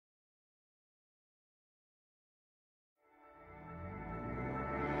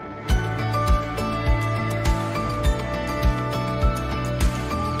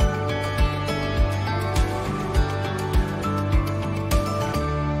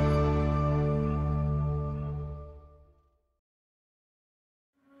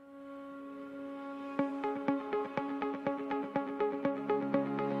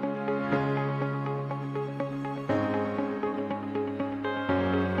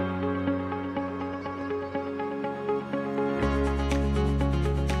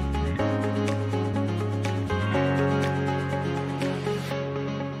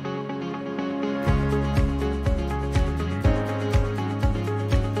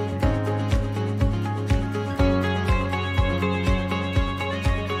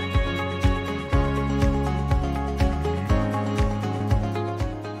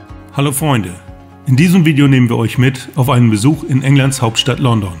Hallo Freunde, in diesem Video nehmen wir euch mit auf einen Besuch in Englands Hauptstadt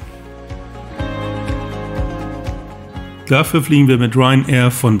London. Dafür fliegen wir mit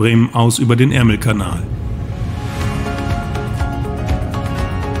Ryanair von Bremen aus über den Ärmelkanal.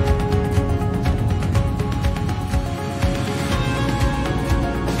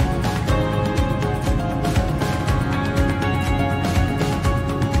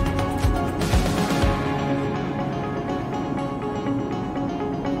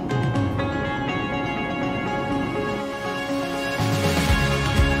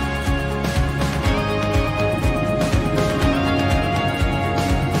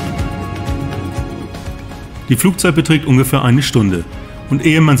 Die Flugzeit beträgt ungefähr eine Stunde und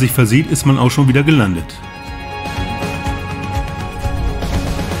ehe man sich versieht, ist man auch schon wieder gelandet.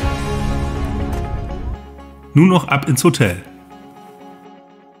 Nun noch ab ins Hotel.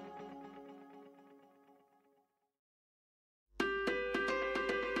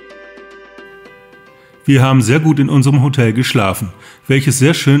 Wir haben sehr gut in unserem Hotel geschlafen, welches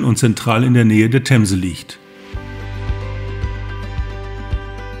sehr schön und zentral in der Nähe der Themse liegt.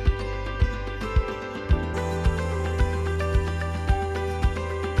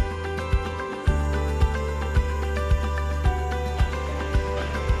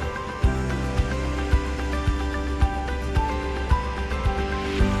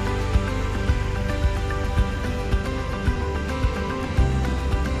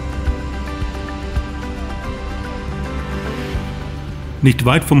 Nicht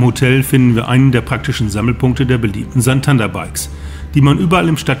weit vom Hotel finden wir einen der praktischen Sammelpunkte der beliebten Santander-Bikes, die man überall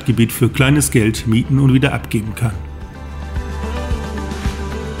im Stadtgebiet für kleines Geld mieten und wieder abgeben kann.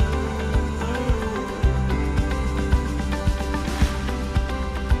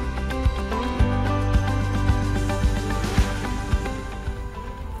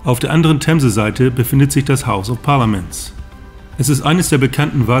 Auf der anderen Themse-Seite befindet sich das House of Parliaments. Es ist eines der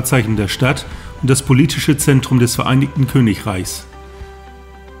bekannten Wahrzeichen der Stadt und das politische Zentrum des Vereinigten Königreichs.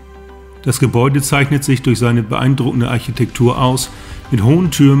 Das Gebäude zeichnet sich durch seine beeindruckende Architektur aus, mit hohen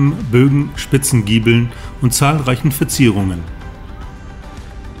Türmen, Bögen, spitzen Giebeln und zahlreichen Verzierungen.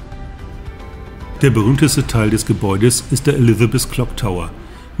 Der berühmteste Teil des Gebäudes ist der Elizabeth Clock Tower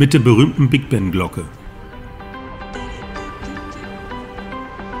mit der berühmten Big Ben Glocke.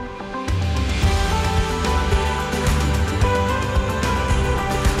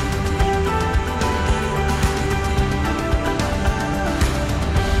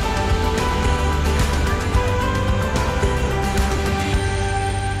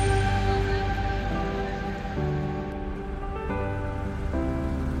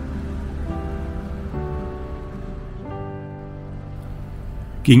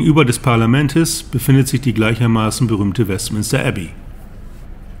 Gegenüber des Parlaments befindet sich die gleichermaßen berühmte Westminster Abbey.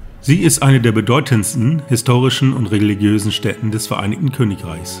 Sie ist eine der bedeutendsten historischen und religiösen Stätten des Vereinigten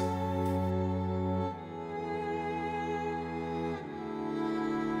Königreichs.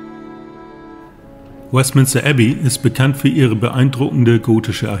 Westminster Abbey ist bekannt für ihre beeindruckende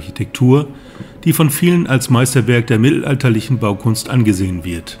gotische Architektur, die von vielen als Meisterwerk der mittelalterlichen Baukunst angesehen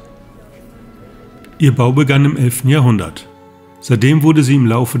wird. Ihr Bau begann im 11. Jahrhundert. Seitdem wurde sie im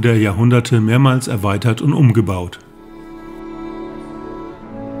Laufe der Jahrhunderte mehrmals erweitert und umgebaut.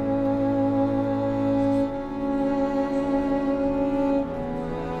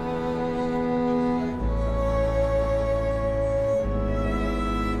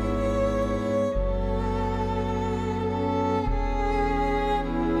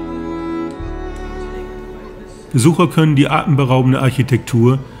 Besucher können die atemberaubende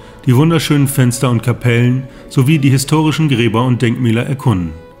Architektur, die wunderschönen Fenster und Kapellen sowie die historischen Gräber und Denkmäler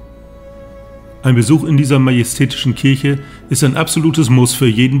erkunden. Ein Besuch in dieser majestätischen Kirche ist ein absolutes Muss für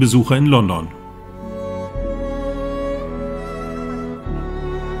jeden Besucher in London.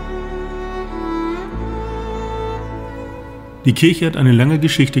 Die Kirche hat eine lange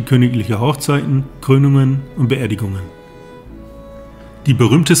Geschichte königlicher Hochzeiten, Krönungen und Beerdigungen. Die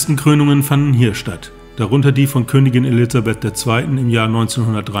berühmtesten Krönungen fanden hier statt, darunter die von Königin Elisabeth II. Im Jahr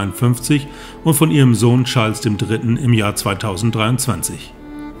 1953 und von ihrem Sohn Charles III. Im Jahr 2023.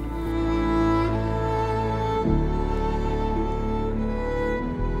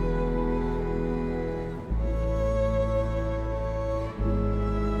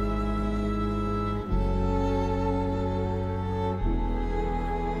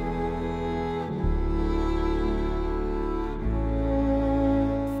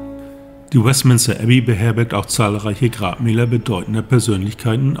 Die Westminster Abbey beherbergt auch zahlreiche Grabmäler bedeutender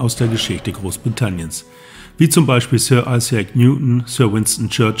Persönlichkeiten aus der Geschichte Großbritanniens, wie zum Beispiel Sir Isaac Newton, Sir Winston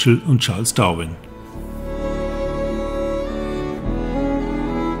Churchill und Charles Darwin.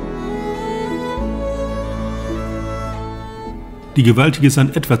 Die Die gewaltige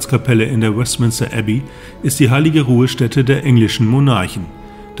St. Edwardskapelle in der Westminster Abbey ist die heilige Ruhestätte der englischen Monarchen,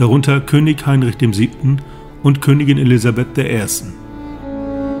 darunter König Heinrich VII. Und Königin Elisabeth I.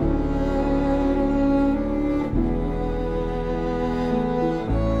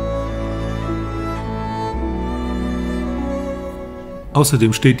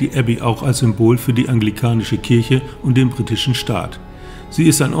 Außerdem steht die Abbey auch als Symbol für die anglikanische Kirche und den britischen Staat. Sie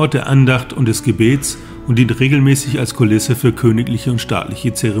ist ein Ort der Andacht und des Gebets und dient regelmäßig als Kulisse für königliche und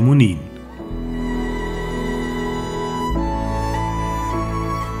staatliche Zeremonien.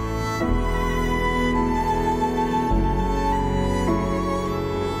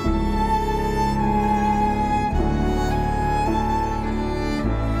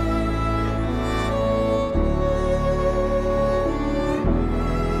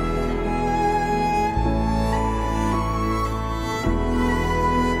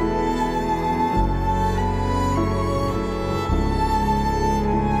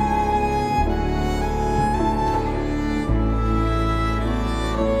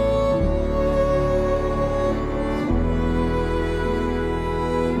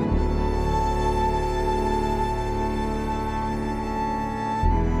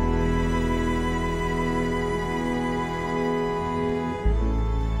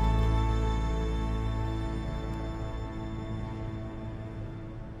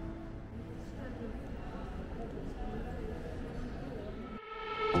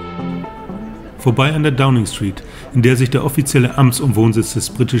 Vorbei an der Downing Street, in der sich der offizielle Amts- und Wohnsitz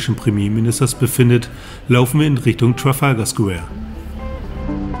des britischen Premierministers befindet, laufen wir in Richtung Trafalgar Square.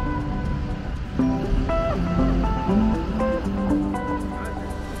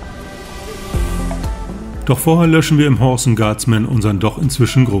 Doch vorher löschen wir im Horse and Guardsman unseren doch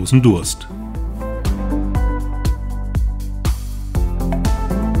inzwischen großen Durst.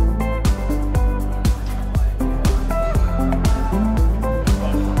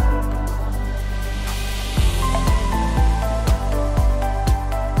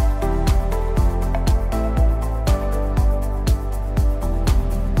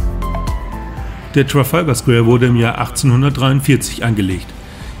 Der Trafalgar Square wurde im Jahr 1843 angelegt.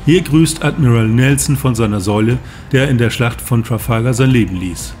 Hier grüßt Admiral Nelson von seiner Säule, der in der Schlacht von Trafalgar sein Leben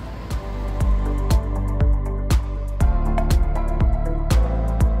ließ.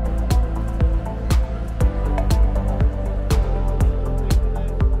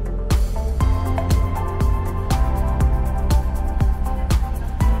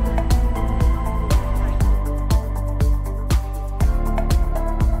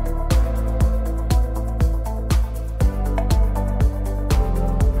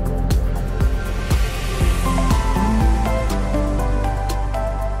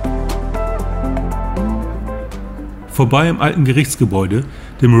 Vorbei im alten Gerichtsgebäude,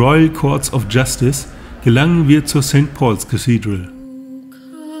 dem Royal Courts of Justice, gelangen wir zur St. Paul's Cathedral.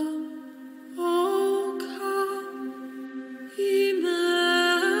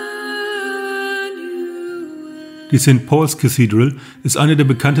 Die St. Paul's Cathedral ist eine der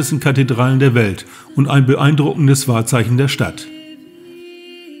bekanntesten Kathedralen der Welt und ein beeindruckendes Wahrzeichen der Stadt.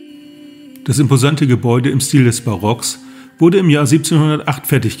 Das imposante Gebäude im Stil des Barocks wurde im Jahr 1708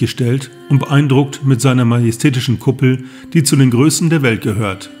 fertiggestellt und beeindruckt mit seiner majestätischen Kuppel, die zu den größten der Welt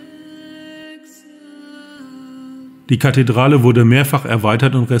gehört. Die Kathedrale wurde mehrfach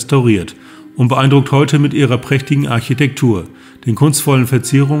erweitert und restauriert und beeindruckt heute mit ihrer prächtigen Architektur, den kunstvollen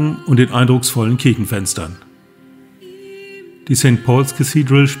Verzierungen und den eindrucksvollen Kirchenfenstern. Die St. Paul's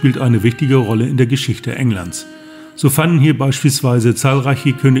Cathedral spielt eine wichtige Rolle in der Geschichte Englands. So fanden hier beispielsweise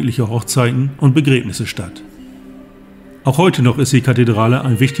zahlreiche königliche Hochzeiten und Begräbnisse statt. Auch heute noch ist die Kathedrale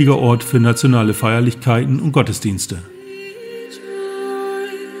ein wichtiger Ort für nationale Feierlichkeiten und Gottesdienste.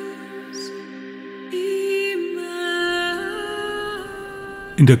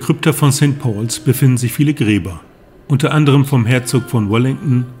 In der Krypta von St. Paul's befinden sich viele Gräber, unter anderem vom Herzog von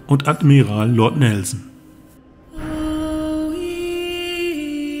Wellington und Admiral Lord Nelson.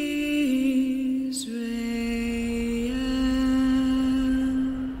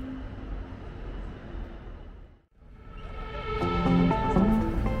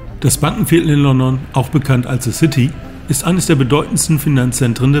 Das Bankenviertel in London, auch bekannt als The City, ist eines der bedeutendsten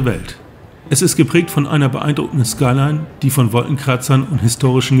Finanzzentren der Welt. Es ist geprägt von einer beeindruckenden Skyline, die von Wolkenkratzern und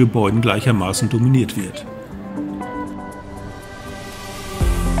historischen Gebäuden gleichermaßen dominiert wird.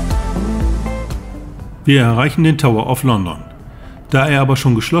 Wir erreichen den Tower of London. Da er aber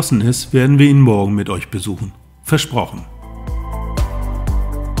schon geschlossen ist, werden wir ihn morgen mit euch besuchen. Versprochen.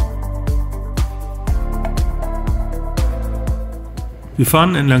 Wir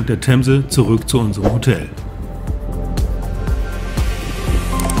fahren entlang der Themse zurück zu unserem Hotel.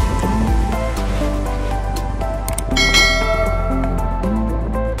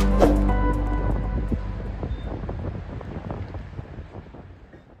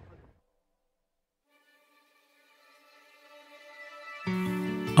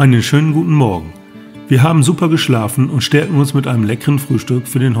 Einen schönen guten Morgen. Wir haben super geschlafen und stärken uns mit einem leckeren Frühstück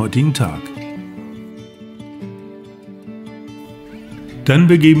für den heutigen Tag. Dann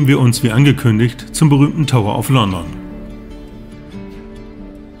begeben wir uns wie angekündigt zum berühmten Tower of London.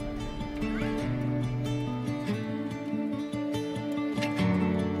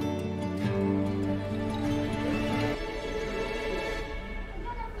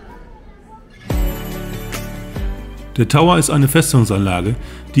 Der Tower ist eine Festungsanlage,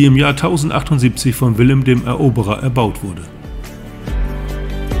 die im Jahr 1078 von Wilhelm dem Eroberer erbaut wurde.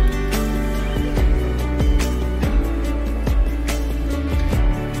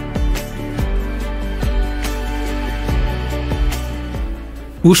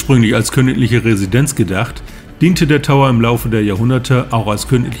 Ursprünglich als königliche Residenz gedacht, diente der Tower im Laufe der Jahrhunderte auch als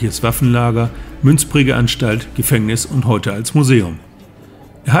königliches Waffenlager, Münzprägeanstalt, Gefängnis und heute als Museum.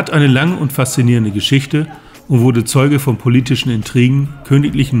 Er hat eine lange und faszinierende Geschichte und wurde Zeuge von politischen Intrigen,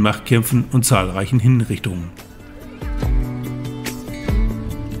 königlichen Machtkämpfen und zahlreichen Hinrichtungen.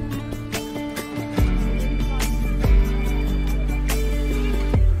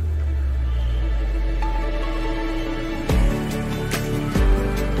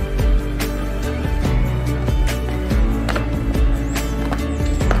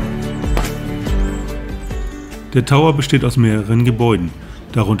 Der Tower besteht aus mehreren Gebäuden,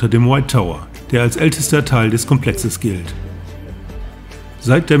 darunter dem White Tower, der als ältester Teil des Komplexes gilt.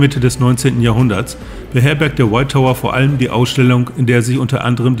 Seit der Mitte des 19. Jahrhunderts beherbergt der White Tower vor allem die Ausstellung, in der sich unter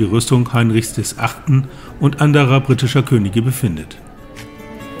anderem die Rüstung Heinrichs VIII. Und anderer britischer Könige befindet.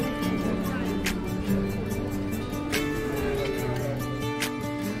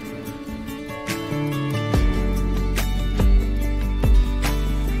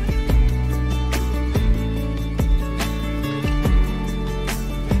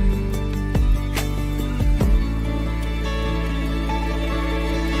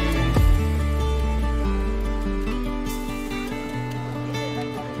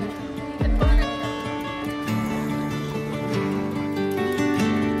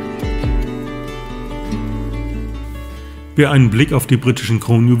 Wer einen Blick auf die britischen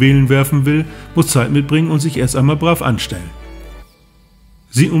Kronjuwelen werfen will, muss Zeit mitbringen und sich erst einmal brav anstellen.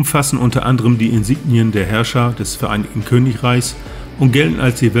 Sie umfassen unter anderem die Insignien der Herrscher des Vereinigten Königreichs und gelten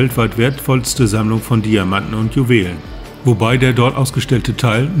als die weltweit wertvollste Sammlung von Diamanten und Juwelen, wobei der dort ausgestellte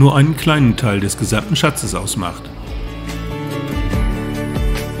Teil nur einen kleinen Teil des gesamten Schatzes ausmacht.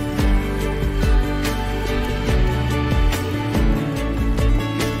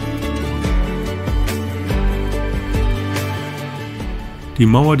 Die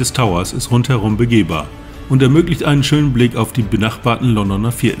Mauer des Towers ist rundherum begehbar und ermöglicht einen schönen Blick auf die benachbarten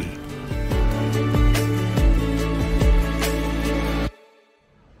Londoner Viertel.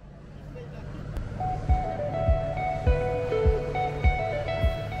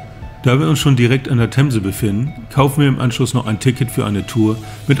 Da wir uns schon direkt an der Themse befinden, kaufen wir im Anschluss noch ein Ticket für eine Tour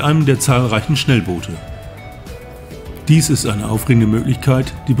mit einem der zahlreichen Schnellboote. Dies ist eine aufregende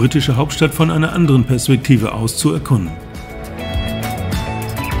Möglichkeit, die britische Hauptstadt von einer anderen Perspektive aus zu erkunden.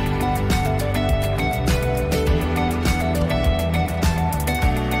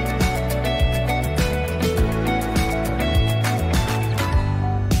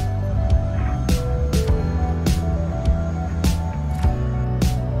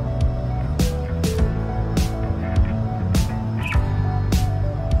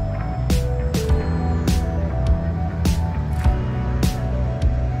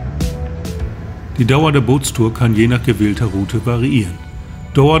 Die Dauer der Bootstour kann je nach gewählter Route variieren,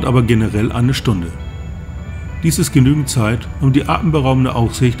 dauert aber generell eine Stunde. Dies ist genügend Zeit, um die atemberaubende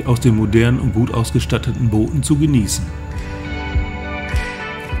Aussicht aus den modernen und gut ausgestatteten Booten zu genießen.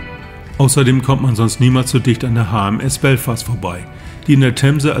 Außerdem kommt man sonst niemals so dicht an der HMS Belfast vorbei, die in der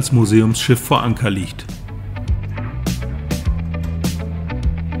Themse als Museumsschiff vor Anker liegt.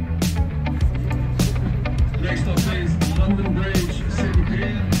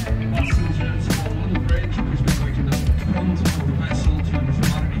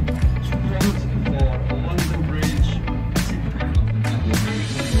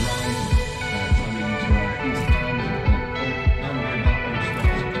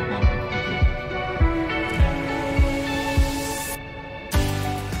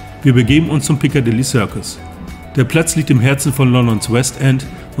 Wir begeben uns zum Piccadilly Circus. Der Platz liegt im Herzen von Londons West End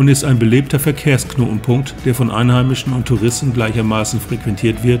und ist ein belebter Verkehrsknotenpunkt, der von Einheimischen und Touristen gleichermaßen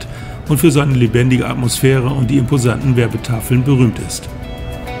frequentiert wird und für seine lebendige Atmosphäre und die imposanten Werbetafeln berühmt ist.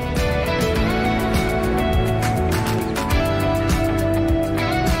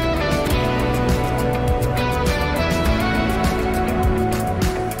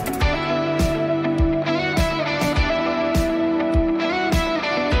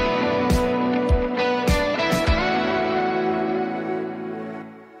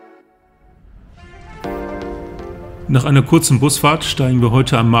 Nach einer kurzen Busfahrt steigen wir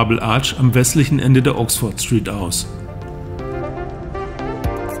heute am Marble Arch am westlichen Ende der Oxford Street aus.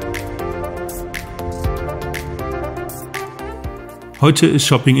 Heute ist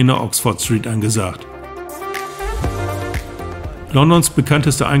Shopping in der Oxford Street angesagt. Londons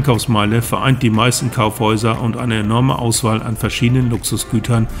bekannteste Einkaufsmeile vereint die meisten Kaufhäuser und eine enorme Auswahl an verschiedenen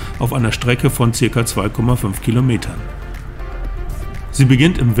Luxusgütern auf einer Strecke von ca. 2,5 Kilometern. Sie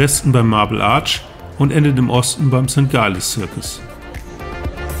beginnt im Westen beim Marble Arch und endet im Osten beim St. Giles Circus.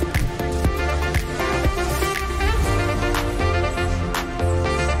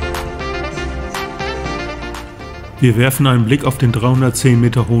 Wir werfen einen Blick auf den 310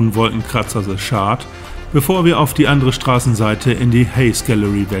 Meter hohen Wolkenkratzer The Shard, bevor wir auf die andere Straßenseite in die Hayes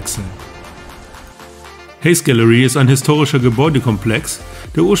Gallery wechseln. Hayes Gallery ist ein historischer Gebäudekomplex,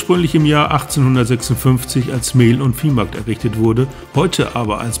 der ursprünglich im Jahr 1856 als Mehl- und Viehmarkt errichtet wurde, heute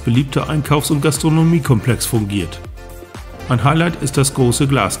aber als beliebter Einkaufs- und Gastronomiekomplex fungiert. Ein Highlight ist das große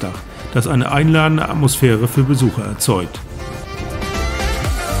Glasdach, das eine einladende Atmosphäre für Besucher erzeugt.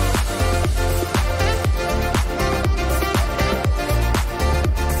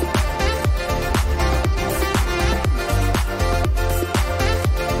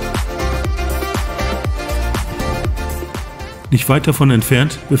 Nicht weit davon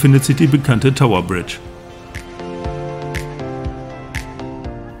entfernt befindet sich die bekannte Tower Bridge.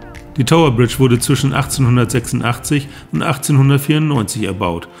 Die Tower Bridge wurde zwischen 1886 und 1894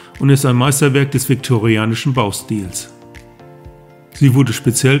 erbaut und ist ein Meisterwerk des viktorianischen Baustils. Sie wurde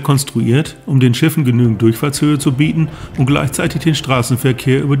speziell konstruiert, um den Schiffen genügend Durchfahrtshöhe zu bieten und gleichzeitig den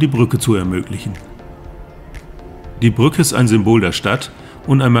Straßenverkehr über die Brücke zu ermöglichen. Die Brücke ist ein Symbol der Stadt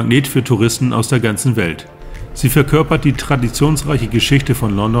und ein Magnet für Touristen aus der ganzen Welt. Sie verkörpert die traditionsreiche Geschichte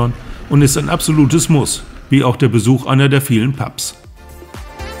von London und ist ein absolutes Muss, wie auch der Besuch einer der vielen Pubs.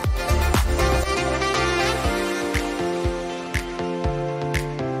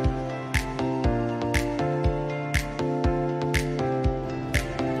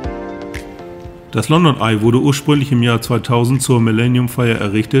 Das London Eye wurde ursprünglich im Jahr 2000 zur Millenniumfeier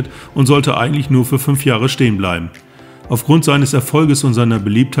errichtet und sollte eigentlich nur für 5 Jahre stehen bleiben. Aufgrund seines Erfolges und seiner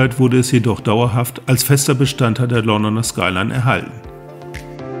Beliebtheit wurde es jedoch dauerhaft als fester Bestandteil der Londoner Skyline erhalten.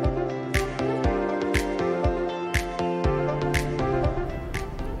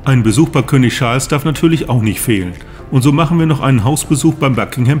 Ein Besuch bei König Charles darf natürlich auch nicht fehlen, und so machen wir noch einen Hausbesuch beim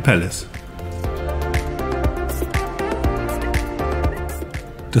Buckingham Palace.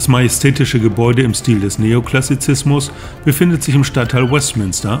 Das majestätische Gebäude im Stil des Neoklassizismus befindet sich im Stadtteil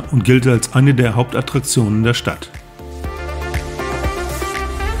Westminster und gilt als eine der Hauptattraktionen der Stadt.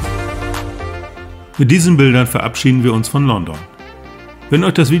 Mit diesen Bildern verabschieden wir uns von London. Wenn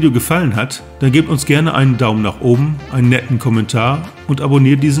euch das Video gefallen hat, dann gebt uns gerne einen Daumen nach oben, einen netten Kommentar und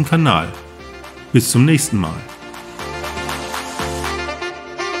abonniert diesen Kanal. Bis zum nächsten Mal.